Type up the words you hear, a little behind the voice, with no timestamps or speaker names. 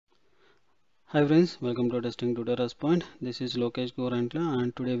Hi friends, welcome to Testing Tutorials Point. This is Lokesh Gorantla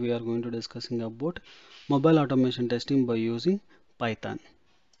and today we are going to discussing about mobile automation testing by using Python.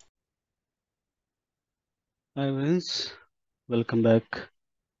 Hi friends, welcome back.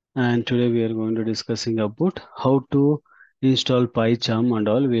 And today we are going to discussing about how to install PyCharm and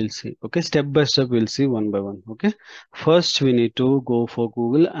all we'll see. Okay, step by step we'll see one by one. Okay, first we need to go for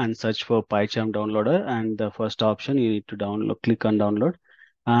Google and search for PyCharm downloader, and the first option you need to download, click on download,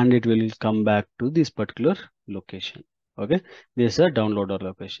 and it will come back to this particular location. Okay, this is a downloader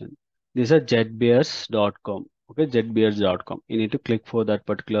location. This is a jetbears.com. Okay, jetbears.com. You need to click for that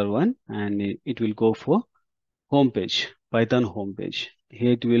particular one and it will go for homepage, Python homepage.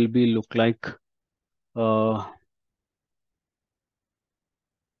 Here it will be look like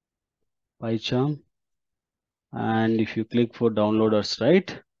PyCharm, and if you click for downloaders,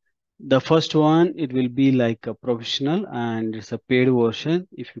 right, the first one it will be like a professional and it's a paid version.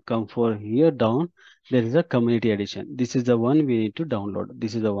 If you come for here down, there is a community edition. This is the one we need to download.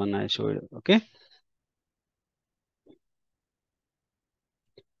 This is the one I showed you. Okay,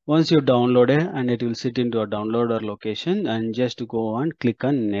 once you download it, and it will sit into a downloader location, and just go on click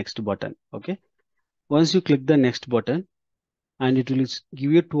on next button. Okay, once you click the next button, and it will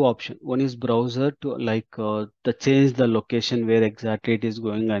give you two options. One is browser to the change the location where exactly it is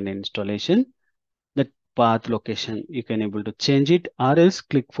going, and installation, that path location you can able to change it, or else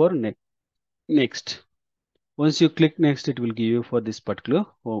click for next. Once you click next, it will give you for this particular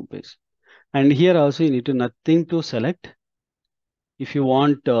home page. And here also you need to nothing to select. If you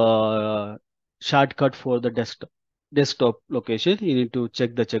want shortcut for the desktop location, you need to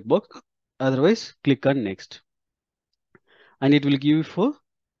check the checkbox. Otherwise, click on next, and it will give you for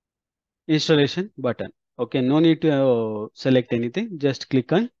installation button. Okay, no need to select anything. Just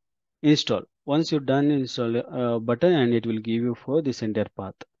click on install. Once you're done install button, and it will give you for this entire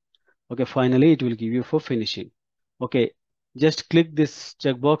path. Okay, finally it will give you for finishing. Okay, just click this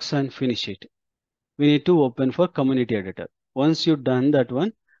checkbox and finish it. We need to open for community editor. Once you've done that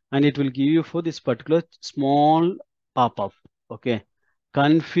one, and it will give you for this particular small pop-up. Okay,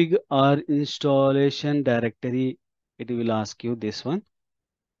 config or installation directory. It will ask you this one,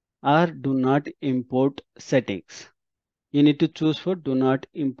 or do not import settings. You need to choose for do not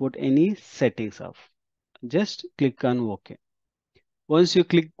import any settings off. Just click on OK. Once you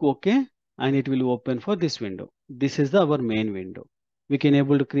click OK, and it will open for this window. This is our main window. We can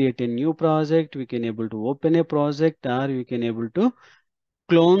able to create a new project. We can able to open a project, or we can able to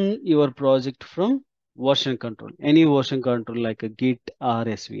clone your project from version control. Any version control like a Git or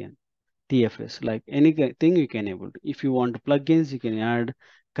SVN. TFS, like anything you can able to. If you want plugins, you can add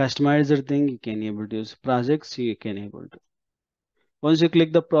customizer thing. You can able to use projects. You can able to. Once you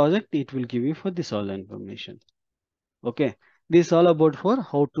click the project, it will give you for this all the information. Okay, this is all about for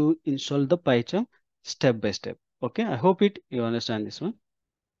how to install the PyCharm step by step. Okay, I hope you understand this one.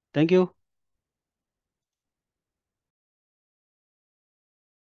 Thank you.